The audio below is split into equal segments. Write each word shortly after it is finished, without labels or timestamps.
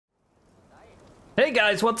Hey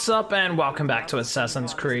guys, what's up and welcome back to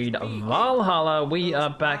Assassin's Creed Valhalla. We are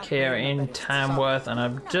back here in Tamworth and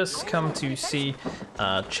I've just come to see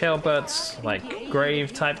Chaelbert's like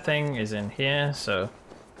grave type thing is in here, so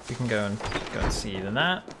we can go and see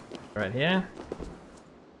that right here.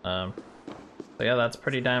 So yeah, that's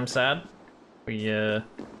pretty damn sad. I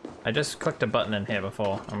just clicked a button in here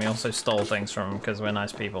before and we also stole things from him because we're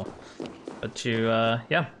nice people. But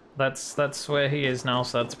yeah, that's where he is now,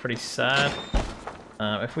 so that's pretty sad.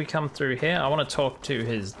 If we come through here, I want to talk to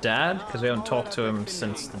his dad, because we haven't talked to him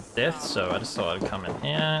since the death, so I just thought I'd come in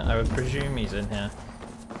here. I would presume he's in here.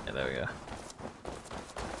 Yeah, there we go.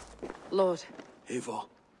 Lord. Eivor,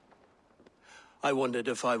 I wondered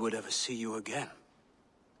if I would ever see you again.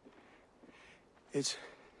 It's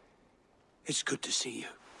good to see you.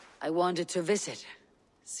 I wanted to visit,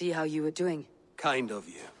 see how you were doing. Kind of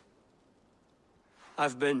you.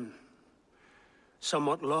 I've been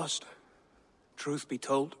somewhat lost. Truth be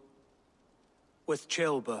told, with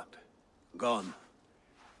Chaelbert gone,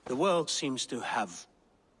 the world seems to have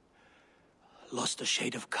lost a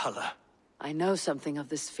shade of color. I know something of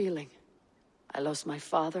this feeling. I lost my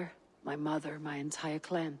father, my mother, my entire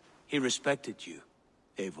clan. He respected you,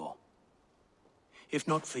 Eivor. If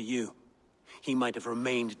not for you, he might have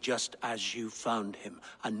remained just as you found him,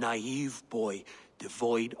 a naive boy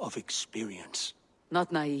devoid of experience.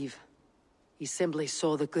 Not naive. He simply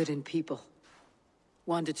saw the good in people.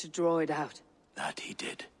 Wanted to draw it out. That he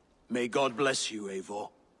did. May God bless you, Eivor.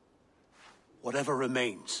 Whatever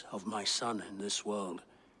remains of my son in this world,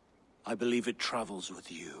 I believe it travels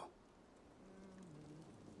with you.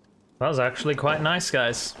 That was actually quite nice,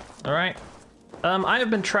 guys. Alright. I have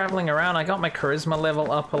been traveling around. I got my charisma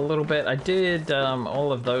level up a little bit. I did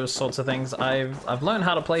all of those sorts of things. I've learned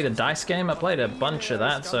how to play the dice game. I played a bunch of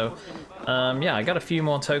that, so yeah, I got a few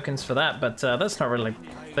more tokens for that, but that's not really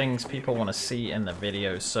things people want to see in the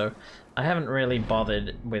videos, so I haven't really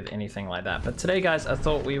bothered with anything like that. But today, guys, I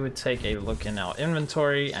thought we would take a look in our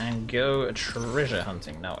inventory and go treasure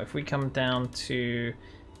hunting. Now, if we come down to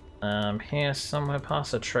here somewhere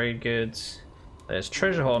past the trade goods, there's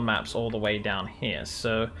treasure hoard maps all the way down here.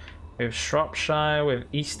 So we have Shropshire, with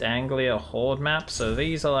East Anglia hoard maps. So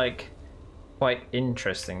these are like quite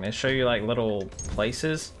interesting. They show you like little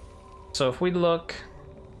places. So if we look,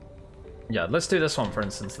 yeah, let's do this one for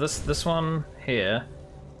instance. This one here.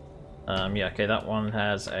 Yeah, okay, that one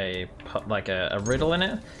has a riddle in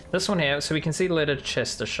it. This one here, so we can see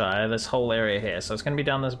Leicestershire, this whole area here. So it's going to be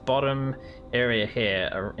down this bottom area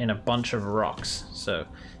here in a bunch of rocks. So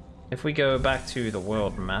if we go back to the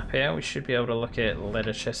world map here, we should be able to look at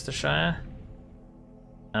Leicestershire.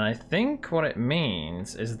 And I think what it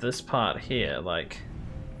means is this part here, like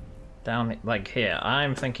down like here.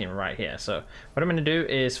 I'm thinking right here. So what I'm going to do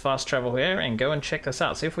is fast travel here and go and check this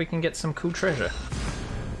out. See if we can get some cool treasure.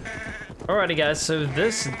 Alrighty guys, so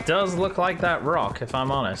this does look like that rock, if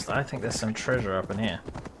I'm honest. I think there's some treasure up in here.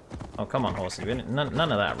 Oh, come on, horsey. None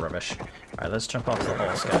of that rubbish. Alright, let's jump off the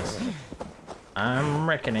horse, guys. I'm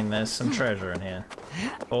reckoning there's some treasure in here.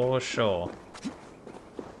 For sure.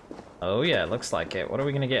 Oh yeah, looks like it. What are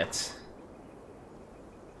we gonna get?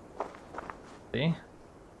 See?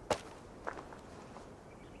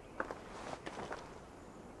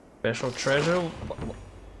 Special treasure?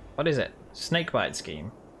 What is it? Snakebite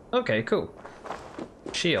scheme. Okay, cool.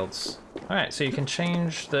 Shields. Alright, so you can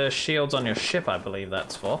change the shields on your ship, I believe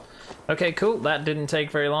that's for. Okay, cool. That didn't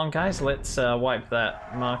take very long, guys. Let's wipe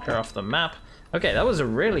that marker off the map. Okay, that was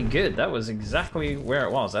really good. That was exactly where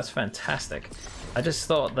it was. That's fantastic. I just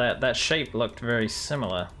thought that shape looked very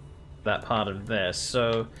similar, that part of there.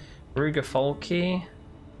 So, Rugafolki,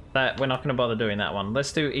 that we're not going to bother doing that one.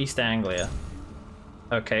 Let's do East Anglia.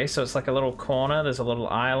 Okay, so it's like a little corner, there's a little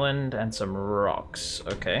island and some rocks.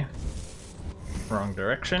 Okay. Wrong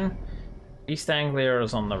direction. East Anglia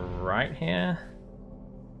is on the right here.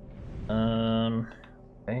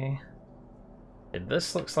 Okay.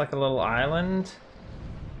 This looks like a little island.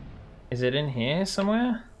 Is it in here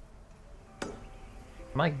somewhere?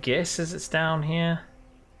 My guess is it's down here.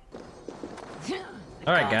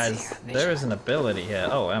 Alright guys, there is an ability here.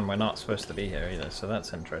 Oh, and we're not supposed to be here either, so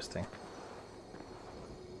that's interesting.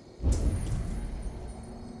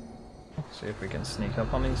 See if we can sneak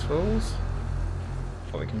up on these fools.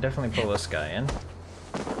 But we can definitely pull this guy in.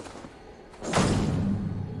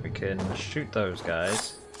 We can shoot those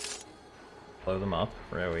guys. Blow them up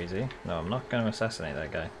real easy. No, I'm not going to assassinate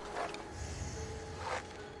that guy.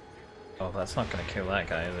 Oh, that's not going to kill that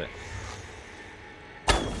guy, is it?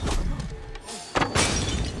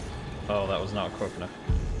 Oh, that was not quick enough.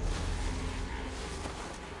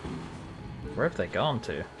 Where have they gone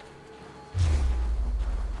to?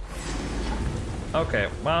 Okay,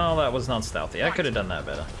 well, that was not stealthy. I could have done that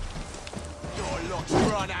better.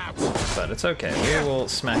 But it's okay. We will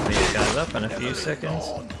smack these guys up in a few seconds.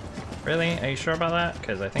 Really? Are you sure about that?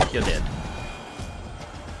 Because I think you're dead.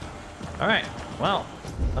 Alright, well,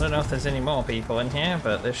 I don't know if there's any more people in here,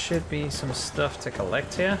 but there should be some stuff to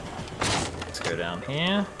collect here. Let's go down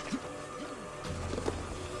here.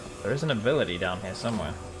 There is an ability down here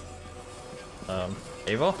somewhere.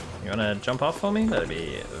 Evil, you wanna jump off for me? That'd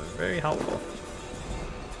be very helpful.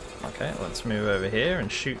 Okay, let's move over here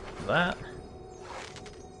and shoot that.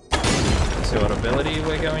 Let's see what ability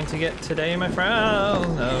we're going to get today, my friend. Oh,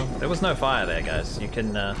 no, there was no fire there, guys. You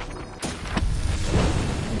can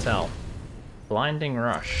tell. Blinding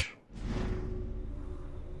Rush.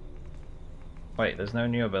 Wait, there's no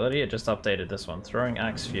new ability? It just updated this one. Throwing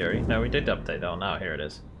Axe Fury. No, we did update that one. Oh, here it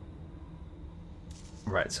is.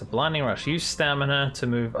 Right, so Blinding Rush. Use stamina to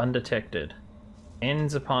move undetected.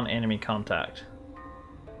 Ends upon enemy contact.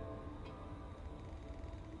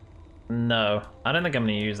 No, I don't think I'm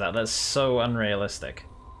going to use that. That's so unrealistic.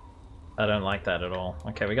 I don't like that at all.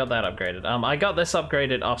 Okay, we got that upgraded. I got this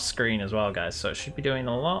upgraded off screen as well, guys, so it should be doing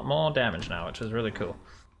a lot more damage now, which is really cool.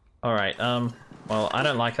 Alright, well, I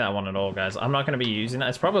don't like that one at all, guys. I'm not going to be using that.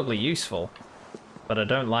 It's probably useful, but I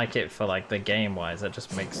don't like it for, like, the game-wise. That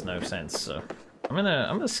just makes no sense, so I'm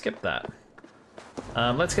gonna skip that.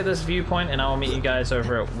 Let's get this viewpoint, and I'll meet you guys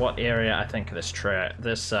over at what area I think this treasure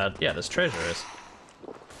is.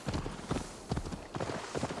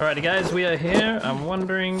 Alrighty guys, we are here. I'm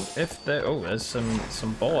wondering if there... Oh, there's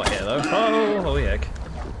some boar here though. Oh, holy heck.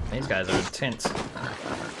 These guys are intense.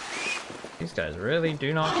 These guys really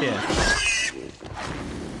do not care.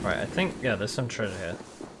 Right, I think... Yeah, there's some treasure here.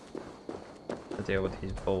 To deal with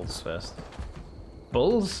these bulls first.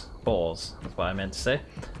 Bulls? Balls, that's what I meant to say.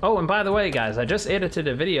 Oh, and by the way guys, I just edited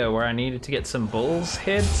a video where I needed to get some bulls'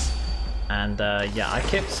 heads. And yeah, I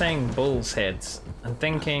kept saying bulls' heads. I'm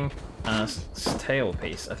thinking... tail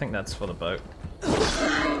piece. I think that's for the boat.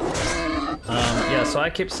 Yeah, so I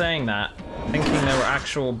keep saying that, thinking they were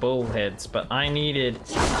actual bull heads, but I needed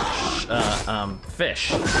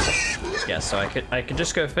fish. Yeah, so I could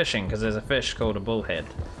just go fishing because there's a fish called a bullhead.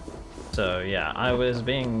 So yeah, I was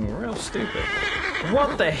being real stupid.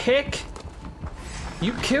 What the heck?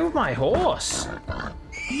 You killed my horse.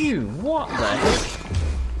 What the heck?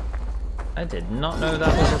 I did not know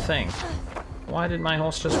that was a thing. Why did my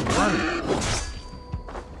horse just run?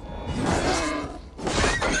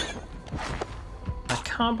 I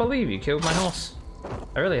can't believe you killed my horse.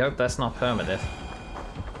 I really hope that's not permadeath.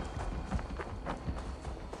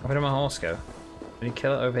 Where did my horse go? Did he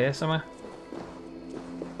kill it over here somewhere?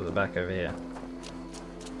 Put it back over here.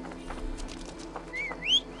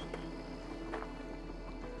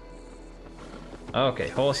 Okay,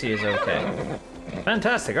 horsey is okay.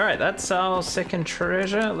 Fantastic, alright, that's our second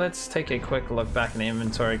treasure. Let's take a quick look back in the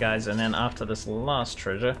inventory, guys, and then after this last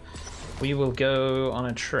treasure, we will go on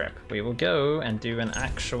a trip. We will go and do an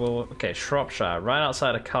actual... Okay, Shropshire, right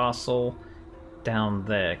outside a castle down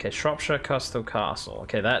there. Okay, Shropshire Costow Castle.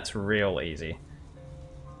 Okay, that's real easy.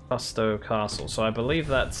 Costow Castle. So I believe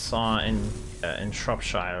that's in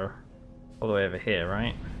Shropshire, all the way over here,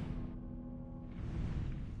 right?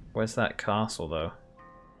 Where's that castle, though?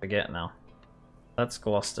 Forget now. That's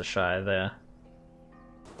Gloucestershire there.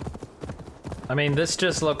 I mean, this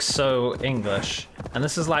just looks so English. And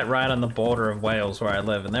this is like right on the border of Wales where I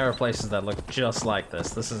live, and there are places that look just like this.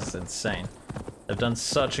 This is insane. They've done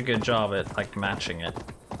such a good job at like matching it.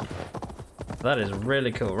 That is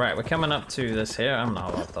really cool. Right, we're coming up to this here. I'm gonna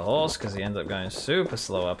hold off the horse because he ends up going super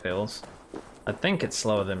slow up hills. I think it's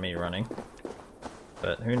slower than me running.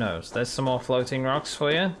 But who knows? There's some more floating rocks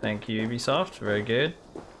for you. Thank you, Ubisoft. Very good.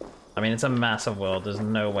 I mean, it's a massive world. There's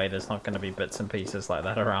no way there's not going to be bits and pieces like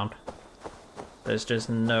that around. There's just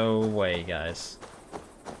no way, guys.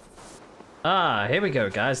 Ah, here we go,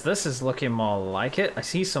 guys. This is looking more like it. I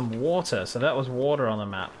see some water, so that was water on the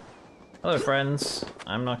map. Hello, friends.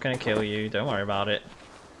 I'm not going to kill you. Don't worry about it.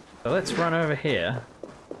 So let's run over here.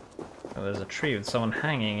 Oh, there's a tree with someone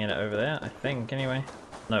hanging in it over there, I think, anyway.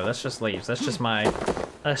 No, that's just leaves. That's just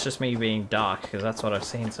me being dark, because that's what I've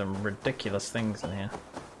seen. Some ridiculous things in here.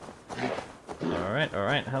 Alright,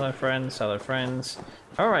 alright. Hello, friends. Hello, friends.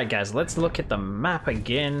 Alright, guys. Let's look at the map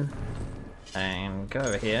again. And go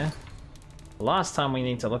over here. Last time we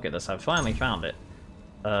need to look at this. I finally found it.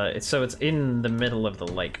 It's in the middle of the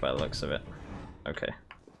lake by the looks of it. Okay.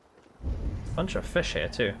 Bunch of fish here,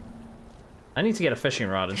 too. I need to get a fishing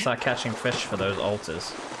rod and start catching fish for those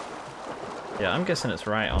altars. Yeah, I'm guessing it's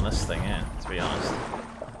right on this thing here, to be honest.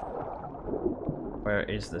 Where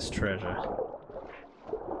is this treasure?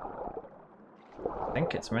 I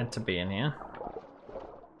think it's meant to be in here.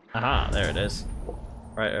 Aha, there it is.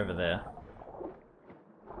 Right over there.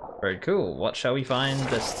 Very cool. What shall we find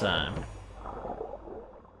this time?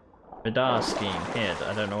 Vidar scheme head.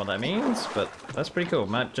 I don't know what that means, but that's pretty cool.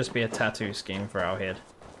 Might just be a tattoo scheme for our head.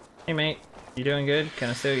 Hey mate, you doing good? Can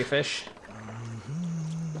I steal your fish?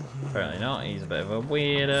 Apparently not. He's a bit of a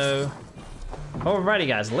weirdo. Alrighty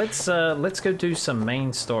guys, let's go do some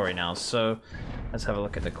main story now. So let's have a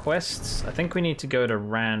look at the quests. I think we need to go to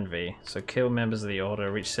Ranvi. So kill members of the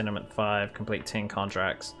Order, reach Cinnamon 5, complete 10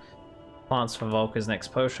 contracts, plants for Volker's next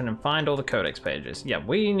potion, and find all the codex pages. Yeah,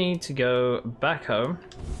 we need to go back home,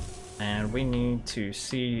 and we need to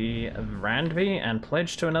see Ranvi and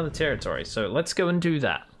pledge to another territory. So let's go and do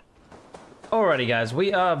that. Alrighty guys,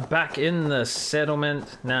 we are back in the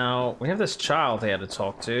settlement. Now, we have this child here to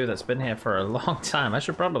talk to that's been here for a long time. I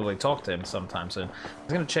should probably talk to him sometime soon. I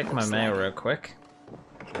was gonna check my mail real quick.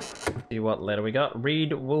 See what letter we got.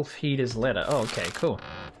 Read Wolfheeder's letter. Oh, okay, cool.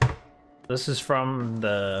 This is from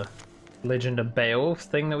the Legend of Beowulf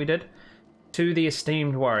thing that we did. To the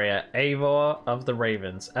esteemed warrior, Eivor of the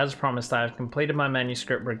Ravens. As promised, I have completed my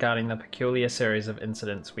manuscript regarding the peculiar series of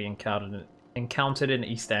incidents we encountered in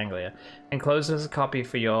East Anglia. Enclosed is a copy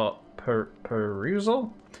for your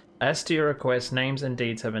perusal. As to your request, names and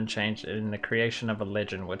deeds have been changed in the creation of a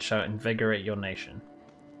legend which shall invigorate your nation.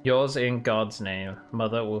 Yours in God's name,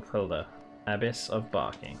 Mother Wolfhilda, Abbess of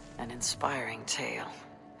Barking. An inspiring tale.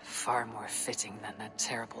 Far more fitting than that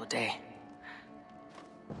terrible day.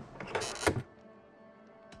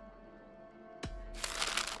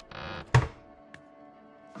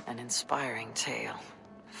 An inspiring tale.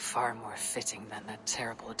 Far more fitting than that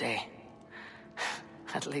terrible day.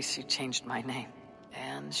 At least she changed my name.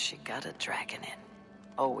 And she got a dragon in.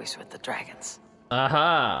 Always with the dragons.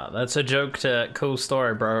 Aha! That's a joke to cool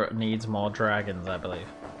story, bro. It needs more dragons, I believe.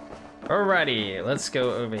 Alrighty, let's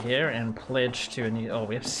go over here and pledge to a new... Oh,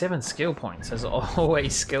 we have 7 skill points. There's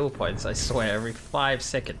always skill points, I swear. Every 5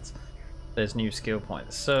 seconds, there's new skill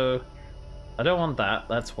points. So, I don't want that.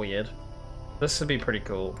 That's weird. This would be pretty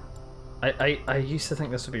cool. I used to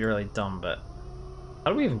think this would be really dumb, but...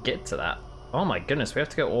 How do we even get to that? Oh my goodness, we have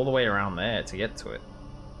to go all the way around there to get to it.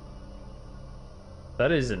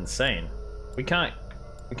 That is insane. We can't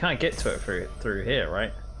get to it through here,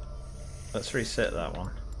 right? Let's reset that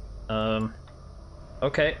one.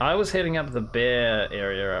 Okay, I was heading up the bear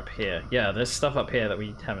area up here. Yeah, there's stuff up here that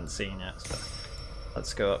we haven't seen yet, so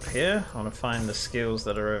let's go up here. I want to find the skills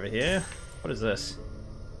that are over here. What is this?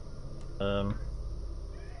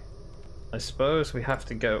 I suppose we have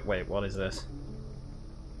to go... Wait, what is this?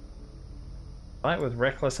 Fight with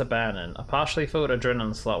reckless abandon. A partially filled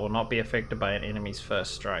adrenaline slot will not be affected by an enemy's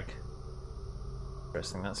first strike.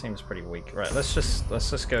 Interesting, that seems pretty weak. Right, let's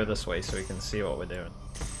just go this way so we can see what we're doing.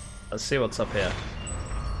 Let's see what's up here.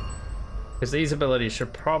 Because these abilities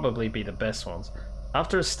should probably be the best ones.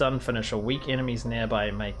 After a stun finisher, weak enemies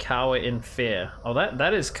nearby may cower in fear. Oh,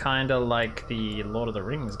 that is kind of like the Lord of the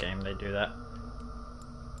Rings game. They do that.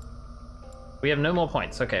 We have no more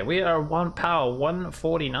points. Okay, we are power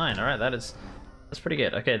 149. All right, that's pretty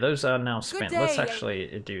good. Okay, those are now spent. Let's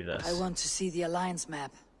actually do this. I want to see the Alliance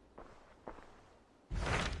map.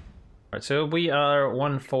 Alright, so we are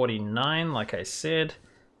 149, like I said.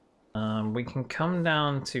 We can come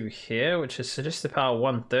down to here, which is suggested power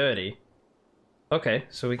 130. Okay,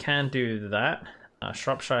 so we can do that.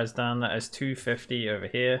 Shropshire's down, that is 250 over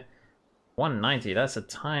here. 190, that's a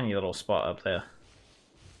tiny little spot up there.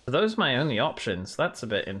 So those are my only options. That's a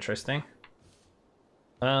bit interesting.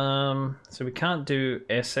 So we can't do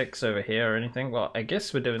Essex over here or anything. Well, I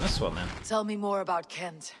guess we're doing this one then. Tell me more about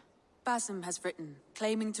Kent. Basim has written,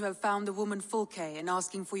 claiming to have found the woman Fulke and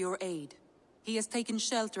asking for your aid. He has taken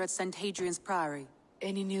shelter at St. Hadrian's Priory.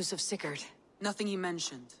 Any news of Sigurd? Nothing he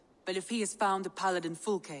mentioned. But if he has found the paladin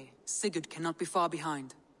Fulke, Sigurd cannot be far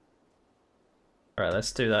behind. Alright,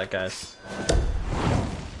 let's do that, guys.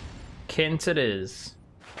 Kent it is.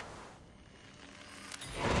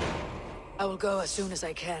 I will go as soon as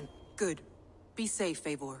I can. Good. Be safe,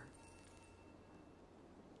 Eivor.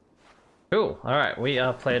 Cool. Alright, we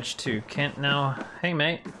are pledged to Kent now. Hey,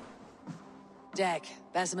 mate. Dag,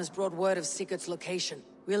 Basim has brought word of Sigurd's location.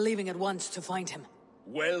 We're leaving at once to find him.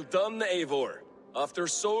 Well done, Eivor. After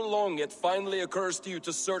so long, it finally occurs to you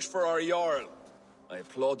to search for our Jarl. I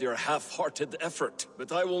applaud your half-hearted effort,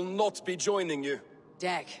 but I will not be joining you.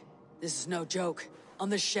 Dag, this is no joke. On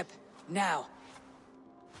the ship, now.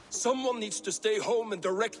 Someone needs to stay home and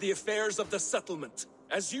direct the affairs of the settlement.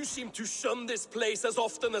 As you seem to shun this place as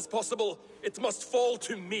often as possible, it must fall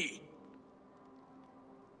to me.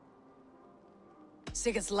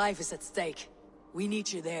 Sigurd's life is at stake. We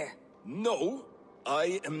need you there. No,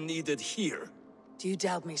 I am needed here. Do you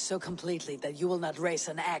doubt me so completely that you will not raise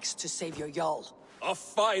an axe to save your Jarl? A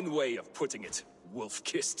fine way of putting it,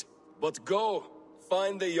 wolf-kissed. But go,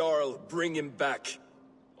 find the Jarl, bring him back.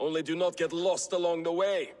 Only do not get lost along the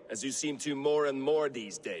way, as you seem to more and more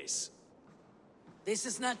these days. This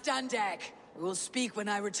is not done, Dag. We will speak when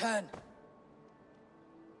I return.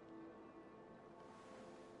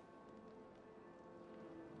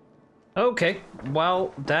 Okay,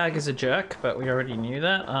 well, Dag is a jerk, but we already knew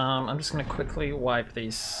that. I'm just gonna quickly wipe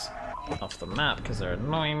these off the map because they're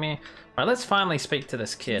annoying me. Alright, let's finally speak to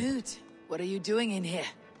this kid. Knut, what are you doing in here?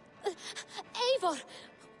 Eivor,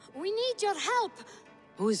 we need your help.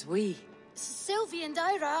 Who is we? Sylvie and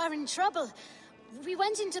Ira are in trouble. We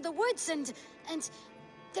went into the woods and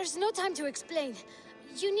there's no time to explain.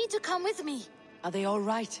 You need to come with me. Are they all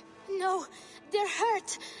right? No, they're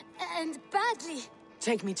hurt and badly.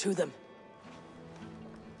 Take me to them.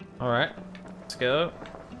 Alright, let's go.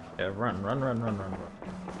 Yeah, run.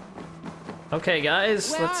 Okay,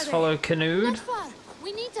 guys, Where let's are they? follow Not Canood. far.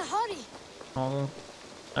 We need to hurry.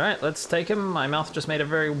 Alright, let's take him. My mouth just made a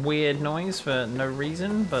very weird noise for no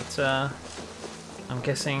reason, but I'm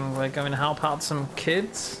guessing we're going to help out some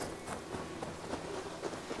kids.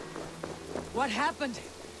 What happened?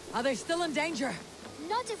 Are they still in danger?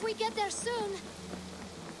 Not if we get there soon.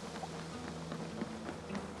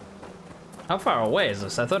 How far away is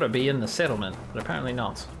this? I thought it'd be in the settlement, but apparently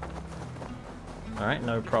not. Alright,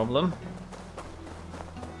 no problem.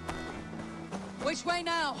 Which way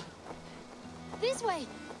now? This way.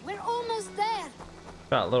 We're almost there.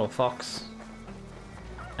 That little fox.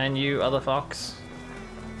 And you, other fox.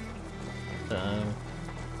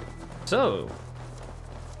 So,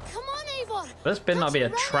 Come on, Eivor. this better not Can't be you a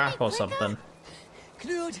run trap any or quicker? something.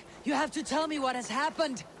 Knut, you have to tell me what has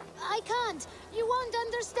happened. I can't. You won't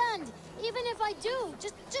understand. Even if I do,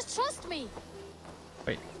 just trust me.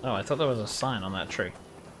 Wait, oh, I thought there was a sign on that tree.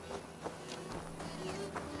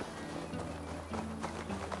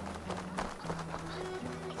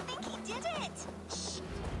 I think he did it! Shh.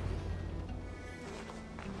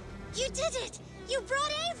 You did it! You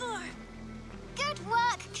brought Eivor! Good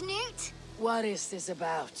work, Knut! What is this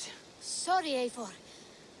about? Sorry, Eivor.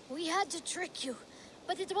 We had to trick you.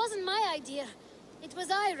 But it wasn't my idea. It was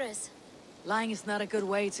Ira's. Lying is not a good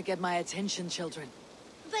way to get my attention, children.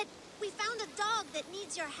 But we found a dog that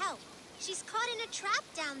needs your help. She's caught in a trap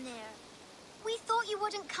down there. We thought you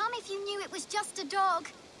wouldn't come if you knew it was just a dog.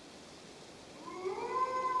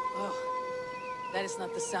 Oh, that is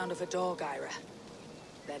not the sound of a dog, Ira.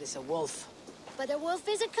 That is a wolf. But a wolf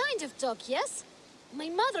is a kind of dog, yes? My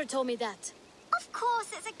mother told me that. Of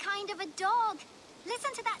course it's a kind of a dog.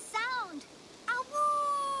 Listen to that sound.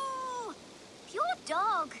 Awoo! Pure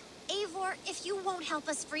dog. Eivor, if you won't help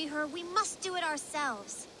us free her, we must do it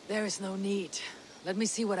ourselves. There is no need. Let me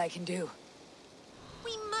see what I can do.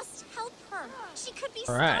 We must help her. She could be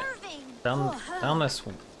Alright. starving. Down this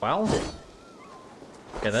well?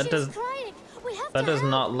 Okay, that She's does crying. We have that to does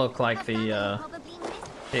help. not look like Her family the probably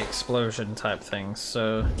missed. explosion type thing,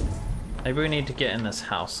 so maybe we need to get in this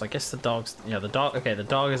house. I guess the dog's the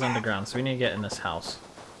dog is underground, so we need to get in this house.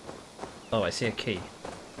 Oh, I see a key.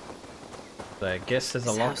 So I guess there's a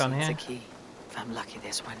This lock house on needs here. a key. If I'm lucky,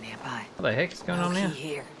 there's one nearby. What the heck is going No on key here?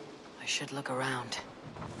 here. I should look around.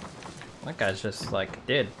 That guy's just like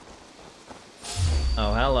dead.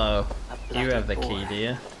 Oh, hello. A You have the bloody key, boar. do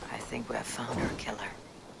you? I think we have found our killer.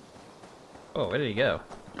 Oh, where did he go?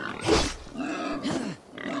 I'm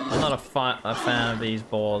not a fan of these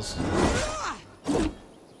boars.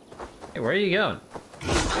 Hey, where are you going?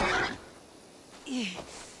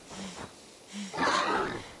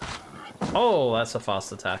 Oh, that's a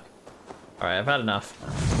fast attack. Alright, I've had enough.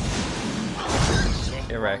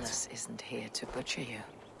 Get wrecked. Wallace isn't here to butcher you,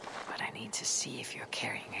 but I need to see if you're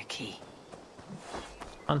carrying a key.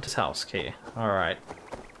 Hunter's house key. Alright.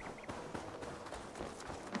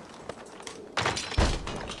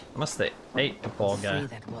 Must have ate the poor guy. Free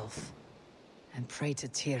that wolf, and pray to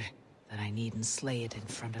Tyr that I needn't slay it in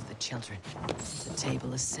front of the children. The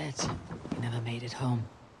table is set. He never made it home.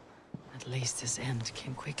 At least his end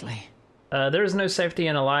came quickly. There is no safety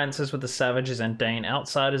in alliances with the savages and Dane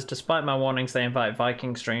outsiders. Despite my warnings, they invite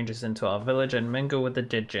Viking strangers into our village and mingle with the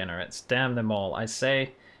degenerates. Damn them all. I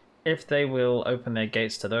say, if they will open their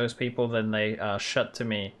gates to those people, then they are shut to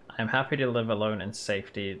me. I am happy to live alone in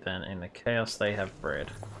safety than in the chaos they have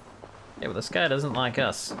bred. Yeah, but this guy doesn't like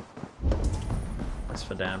us. That's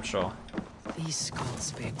for damn sure. These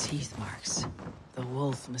skulls bear teeth marks. The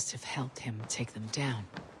wolf must have helped him take them down.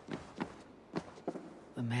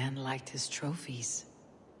 The man liked his trophies.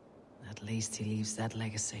 At least he leaves that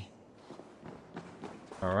legacy.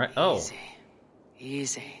 Alright. Oh, Easy.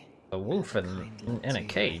 Easy. A wolf in a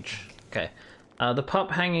cage. Okay. The pup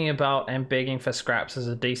hanging about and begging for scraps is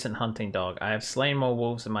a decent hunting dog. I have slain more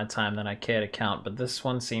wolves in my time than I care to count, but this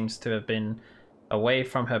one seems to have been away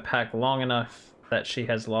from her pack long enough that she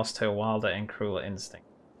has lost her wilder and crueler instinct.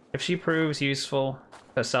 If she proves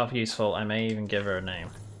herself useful, I may even give her a name.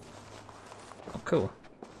 Oh, cool.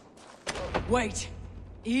 Wait!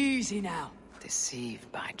 Easy now!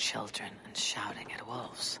 Deceived by children and shouting at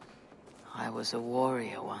wolves. I was a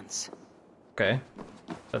warrior once. Okay.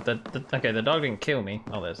 But okay, the dog didn't kill me.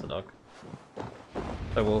 Oh, there's the dog.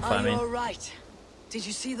 The wolf, I mean. Are you alright? Did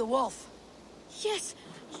you see the wolf? Yes,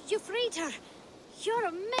 you freed her. You're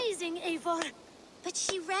amazing, Eivor. But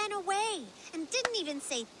she ran away and didn't even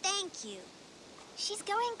say thank you. She's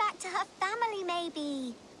going back to her family,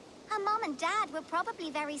 maybe. Her mom and dad were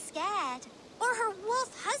probably very scared. Or her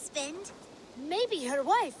wolf husband. Maybe her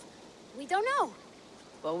wife. We don't know.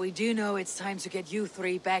 Well, we do know it's time to get you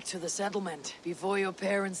three back to the settlement before your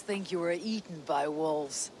parents think you were eaten by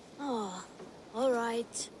wolves. Oh, all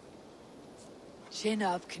right. Chin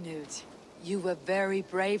up, Knut. You were very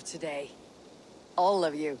brave today. All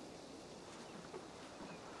of you.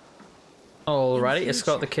 Alrighty,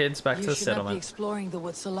 escort the kids back to the You should not be settlement. exploring the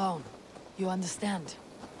woods alone. You understand?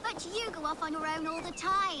 But you go off on your own all the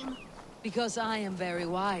time. Because I am very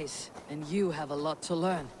wise, and you have a lot to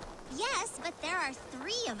learn. Yes, but there are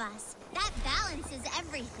 3 of us. That balances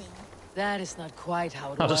everything. That is not quite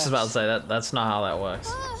how it I works. was just about to say that's not how that works.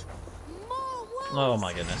 More wolves. Oh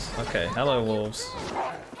my goodness. Okay, hello wolves.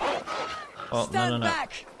 Oh, Stand no.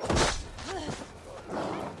 back!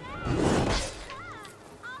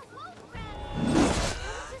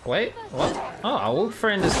 Wait, what? Oh, our wolf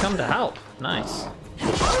friend has come to help. Nice.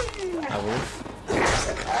 Hi, wolf.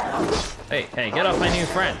 Hey, get off my new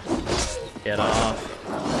friend. Get off.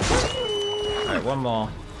 Alright, one more.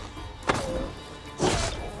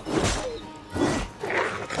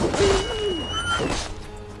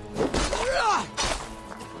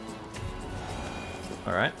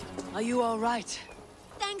 Alright. Are you all right?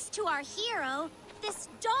 Thanks to our hero, this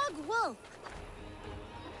dog wolf.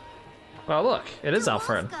 Well, look, it is our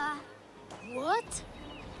friend. Wolfga. What?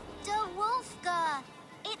 De Wolfga.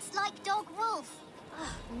 It's like dog wolf.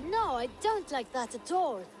 No, I don't like that at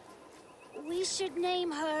all. We should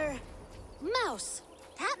name her Mouse.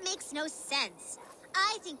 That makes no sense.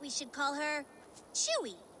 I think we should call her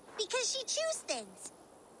Chewy, because she chews things.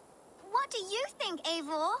 What do you think,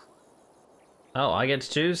 Eivor? Oh, I get to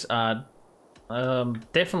choose?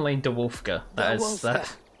 Definitely De Wolfga. That is Wolfga.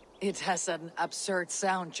 that. It has an absurd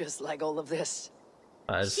sound just like all of this.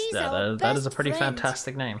 That is, She's yeah, our that is a best pretty friend.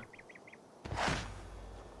 fantastic name.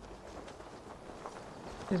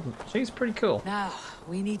 She's pretty cool. Now,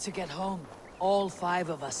 we need to get home. All 5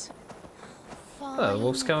 of us. Fine. Oh, the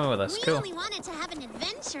wolf's coming with us. We Cool. only wanted to have an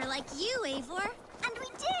adventure like you, Eivor. And we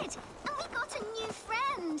did! And we got a new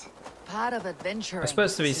friend. Part of adventuring. We're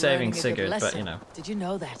supposed to be is saving learning a good Sigurd, but lesson. you know. Did you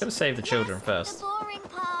know that? Gotta save the children Yes, first. the boring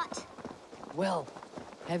part. Well,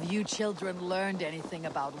 have you children learned anything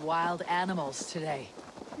about wild animals today?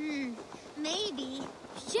 Maybe.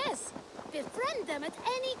 Yes, befriend them at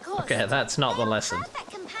any cost. Okay, that's not the They're lesson.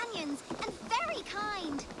 perfect companions and very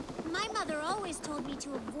kind. My mother always told me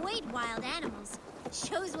to avoid wild animals.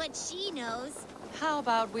 Shows what she knows. How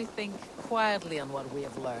about we think quietly on what we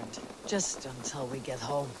have learned, just until we get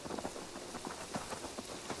home?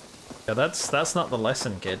 Yeah, that's not the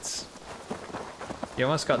lesson, kids. You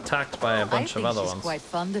almost got attacked by a bunch of other she's ones. quite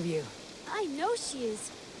fond of you. I know she is.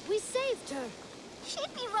 We saved her.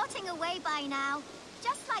 She'd be rotting away by now.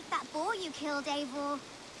 Just like that boar you killed, Eivor.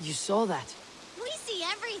 You saw that. We see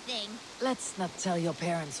everything. Let's not tell your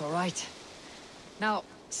parents, all right? Now,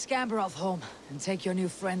 scamper off home and take your new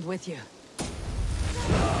friend with you.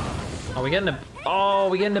 Oh, we get an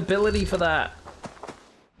we get an ability for that.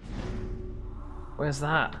 Where's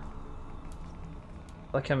that?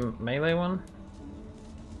 Like a melee one?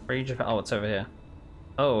 Rage of, oh, it's over here.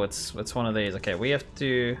 Oh, it's one of these. Okay, we have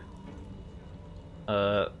to.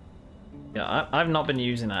 Yeah, I've not been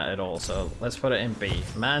using that at all. So let's put it in B.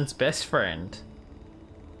 Man's best friend.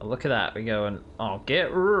 Oh, look at that. We go and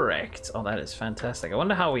get wrecked. Oh, that is fantastic. I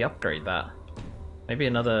wonder how we upgrade that. Maybe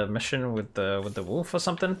another mission with the wolf or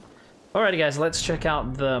something. Alrighty guys, let's check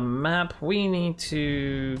out the map. We need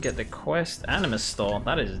to get the quest. Animus store.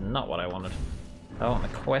 That is not what I wanted. I want the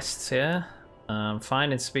quests here.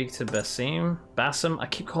 Find and speak to Basim. Basim. I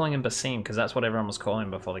keep calling him Basim because that's what everyone was calling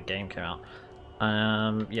him before the game came out.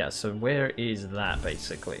 Yeah, so where is that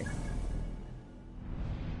basically?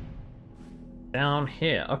 Down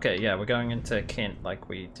here. Okay, yeah, we're going into Kent like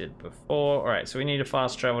we did before. Alright, so we need to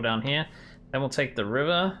fast travel down here. Then we'll take the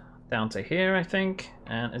river down to here, I think.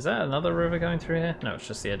 And is that another river going through here? No, it's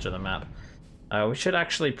just the edge of the map. We should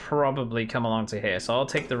actually probably come along to here, so I'll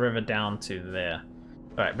take the river down to there.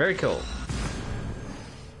 Alright, very cool.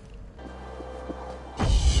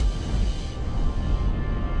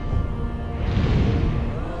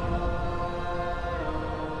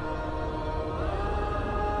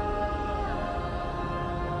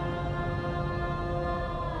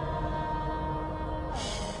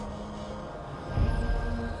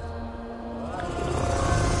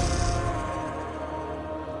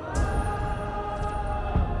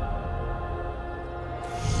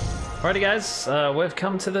 Alrighty guys, we've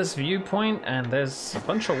come to this viewpoint and there's a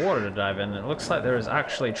bunch of water to dive in. It looks like there is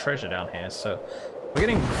actually treasure down here, so we're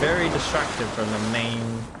getting very distracted from the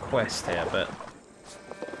main quest here, but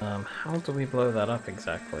how do we blow that up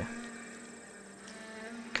exactly?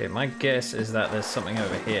 Okay, my guess is that there's something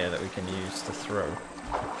over here that we can use to throw.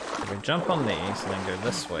 If we jump on these and then go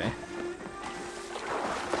this way.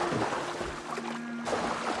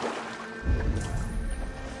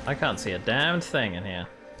 I can't see a damned thing in here.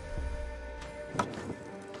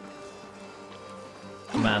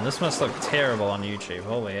 Man, this must look terrible on YouTube,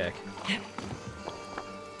 holy heck.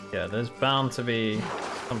 Yeah, there's bound to be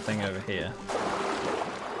something over here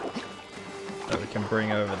that we can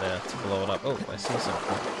bring over there to blow it up. Oh, I see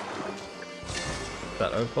something. Is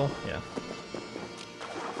that opal? Yeah.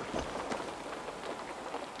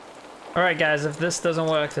 Alright guys, if this doesn't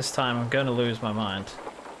work this time, I'm going to lose my mind.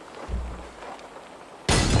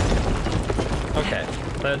 Okay,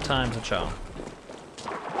 third time's a charm.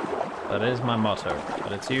 That is my motto,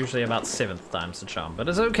 but it's usually about 7th time's the charm. But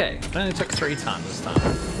it's okay, it only took 3 times this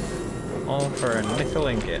time. All for a nickel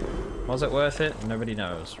ingot. Was it worth it? Nobody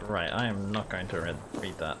knows. Right, I am not going to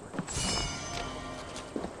read that.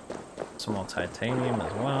 Some more titanium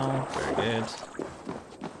as well, very good.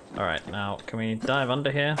 Alright, now, can we dive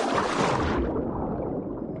under here?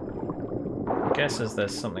 Guesses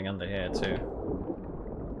there's something under here too.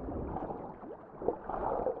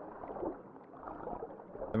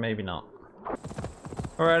 But maybe not.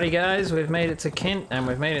 Alrighty guys, we've made it to Kent and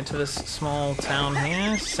we've made it to this small town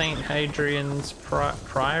here. St. Hadrian's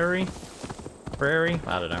Priory? Prairie?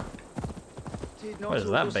 I don't know. What is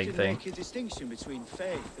that big thing?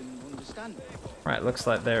 Right, looks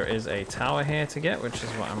like there is a tower here to get, which is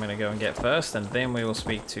what I'm going to go and get first, and then we will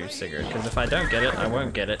speak to Sigurd. Because if I don't get it, I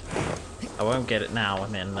won't get it. I won't get it now,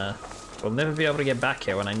 and then we'll never be able to get back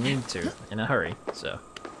here when I need to, in a hurry, so...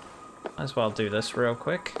 Might as well do this real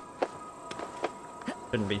quick.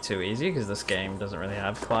 Shouldn't be too easy, because this game doesn't really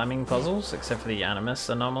have climbing puzzles, except for the animus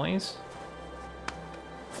anomalies.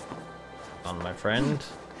 On my friend.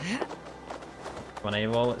 Come on,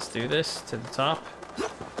 Eivor, let's do this to the top.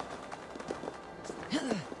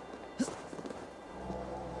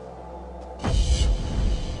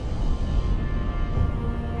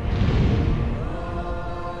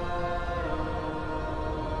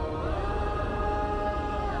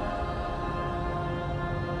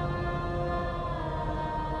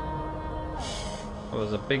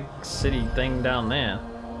 There's a big city thing down there.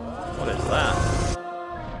 What is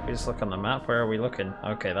that? We just look on the map. Where are we looking?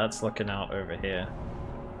 Okay, that's looking out over here.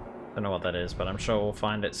 Don't know what that is, but I'm sure we'll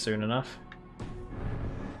find it soon enough.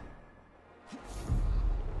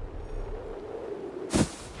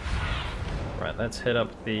 Right, let's hit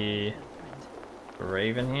up the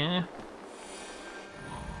Raven here.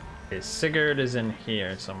 Okay, Sigurd is in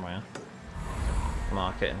here somewhere.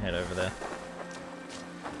 Mark it and head over there.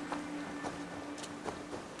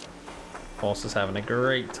 Horse is having a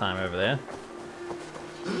great time over there.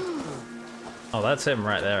 Oh, that's him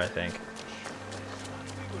right there, I think.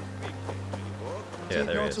 Yeah,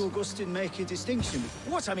 there he is. Augustine make a distinction?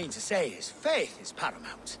 What I mean to say is, faith is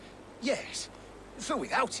paramount. Yes, for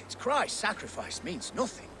without it, Christ's sacrifice means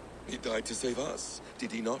nothing. He died to save us,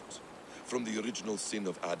 did he not? From the original sin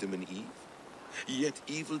of Adam and Eve? Yet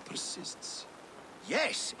evil persists.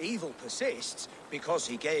 Yes, evil persists because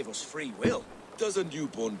he gave us free will. Does a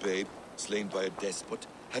newborn babe, slain by a despot,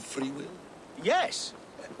 have free will? Yes.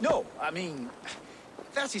 No, I mean,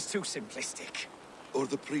 that is too simplistic. Or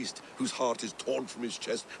the priest whose heart is torn from his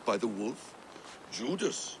chest by the wolf?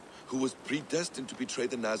 Judas, who was predestined to betray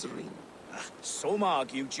the Nazarene? Some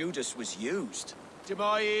argue Judas was used. Do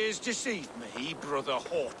my ears deceive me, Brother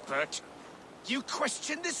Hortbert? You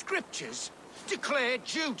question the scriptures? Declare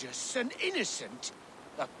Judas an innocent?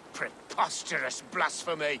 A preposterous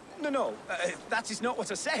blasphemy! No, that is not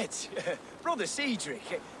what I said. Brother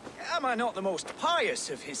Cedric, am I not the most pious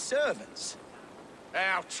of his servants?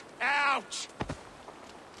 Out! Out!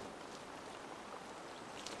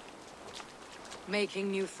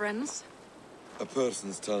 Making new friends? A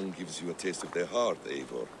person's tongue gives you a taste of their heart,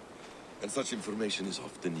 Eivor. and such information is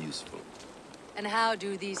often useful. And how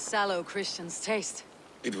do these sallow Christians taste?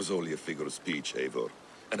 It was only a figure of speech, Eivor,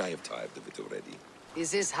 and I have tired of it already.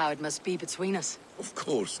 Is this how it must be between us? Of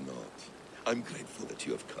course not. I'm grateful that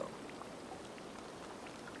you have come.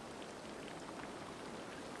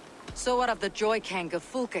 So what of the Joy Kank of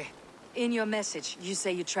Fulke? In your message, you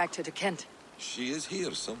say you tracked her to Kent. She is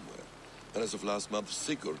here somewhere, and as of last month,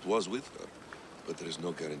 Sigurd was with her. But there is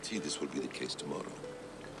no guarantee this will be the case tomorrow.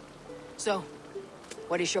 So,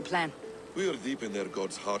 what is your plan? We are deep in their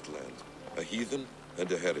god's heartland, a heathen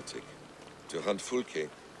and a heretic. To hunt Fulke,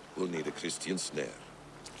 we'll need a Christian snare.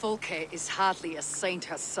 Fulke is hardly a saint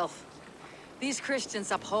herself. These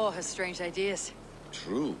Christians abhor her strange ideas.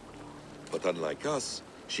 True, but unlike us,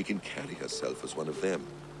 she can carry herself as one of them.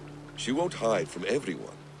 She won't hide from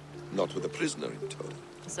everyone, not with a prisoner in tow.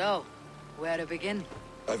 So, where to begin?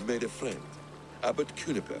 I've made a friend, Abbot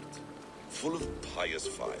Cunibert, full of pious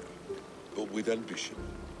fire, but with ambition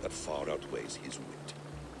that far outweighs his wit.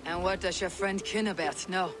 And what does your friend Cunibert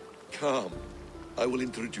know? Come, I will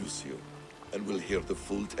introduce you, and we'll hear the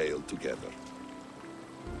full tale together.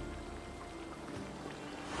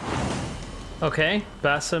 Okay,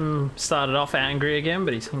 Basim started off angry again,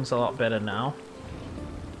 but he seems a lot better now.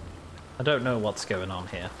 I don't know what's going on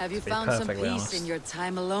here. Have you to be found some perfectly peace honest. in your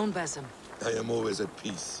time alone, Basim? I am always at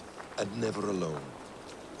peace, and never alone.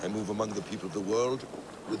 I move among the people of the world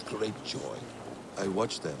with great joy. I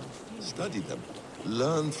watch them, study them,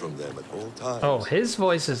 learn from them at all times. Oh, his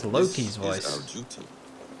voice is Loki's This voice. is our duty.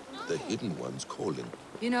 The hidden one's calling.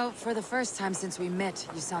 You know, for the first time since we met,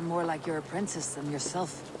 you sound more like your apprentice than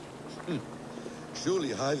yourself. Surely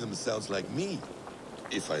Hytham sounds like me,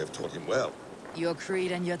 if I have taught him well. Your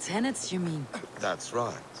creed and your tenets, you mean? That's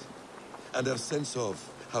right. And our sense of,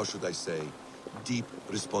 how should I say, deep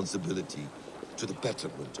responsibility to the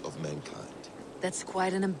betterment of mankind. That's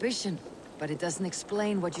quite an ambition, but it doesn't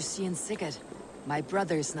explain what you see in Sigurd. My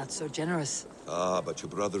brother is not so generous. Ah, but your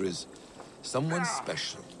brother is someone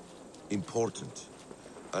special, important,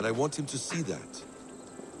 and I want him to see that.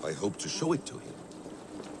 I hope to show it to him.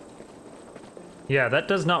 Yeah, that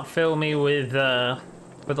does not fill me with a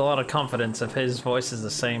lot of confidence if his voice is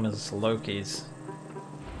the same as Loki's.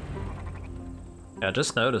 Yeah, I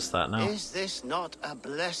just noticed that now. Is this not a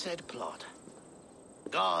blessed plot?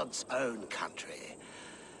 God's own country.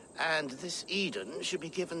 And this Eden should be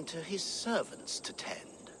given to his servants to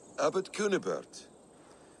tend. Abbot Cunibert,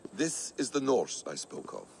 this is the Norse I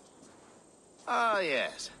spoke of. Ah,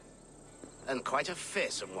 yes. And quite a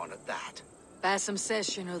fearsome one at that. Basim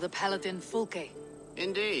says you know the paladin Fulke.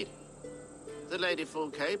 Indeed. The Lady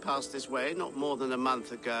Fulke passed this way not more than a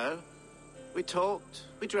month ago. We talked,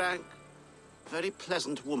 we drank. Very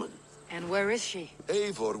pleasant woman. And where is she?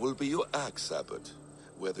 Eivor will be your axe, Abbot,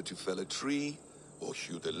 whether to fell a tree or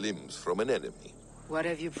hew the limbs from an enemy. What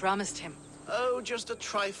have you promised him? Oh, just a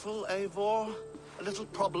trifle, Eivor. A little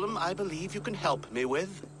problem I believe you can help me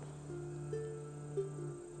with.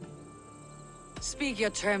 Speak your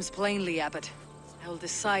terms plainly, Abbot. I will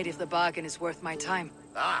decide if the bargain is worth my time.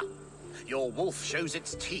 Ah, your wolf shows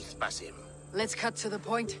its teeth, Basim. Let's cut to the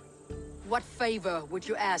point. What favor would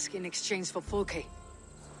you ask in exchange for Fulke?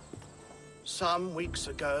 Some weeks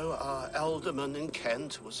ago, our alderman in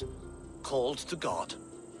Kent was called to God.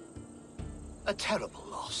 A terrible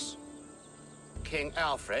loss. King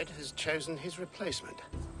Alfred has chosen his replacement,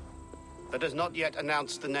 but has not yet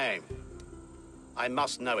announced the name. I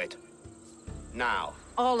must know it. Now.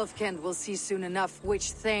 All of Kent will see soon enough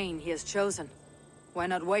which Thane he has chosen. Why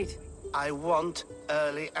not wait? I want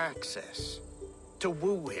early access. To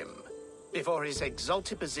woo him, before his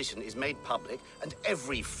exalted position is made public and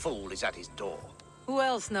every fool is at his door. Who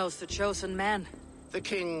else knows the chosen man? The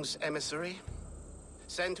king's emissary,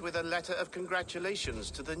 sent with a letter of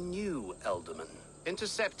congratulations to the new alderman.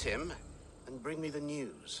 Intercept him and bring me the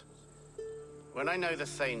news. When I know the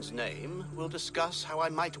Thane's name, we'll discuss how I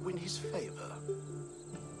might win his favor.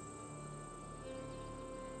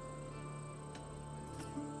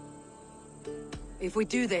 If we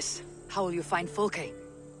do this, how will you find Fulke?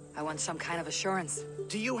 I want some kind of assurance.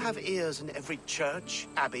 Do you have ears in every church,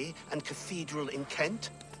 abbey, and cathedral in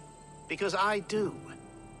Kent? Because I do.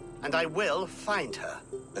 And I will find her.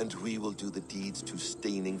 And we will do the deeds too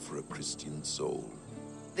staining for a Christian soul.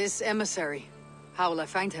 This emissary, how will I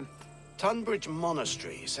find him? Tunbridge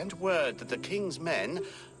Monastery sent word that the king's men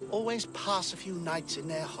always pass a few nights in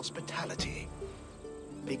their hospitality.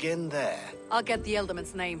 Begin there. I'll get the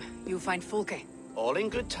Elderman's name. You find Fulke. All in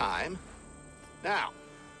good time. Now,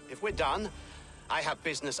 if we're done, I have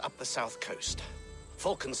business up the south coast.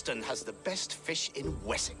 Falkenston has the best fish in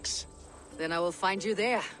Wessex. Then I will find you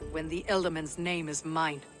there, when the Elderman's name is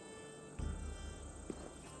mine.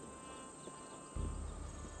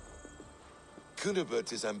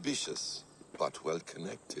 Cunibert is ambitious, but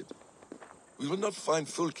well-connected. We will not find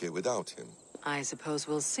Fulke without him. I suppose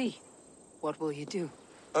we'll see. What will you do?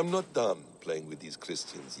 I'm not done playing with these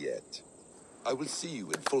Christians yet. I will see you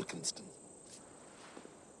in Fulkenston.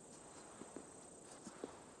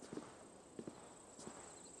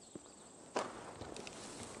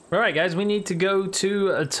 Alright guys, we need to go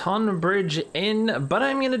to Tonbridge Inn, but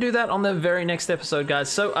I'm going to do that on the very next episode, guys.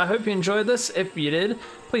 So I hope you enjoyed this. If you did,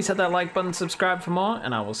 please hit that like button, subscribe for more,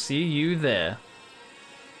 and I will see you there.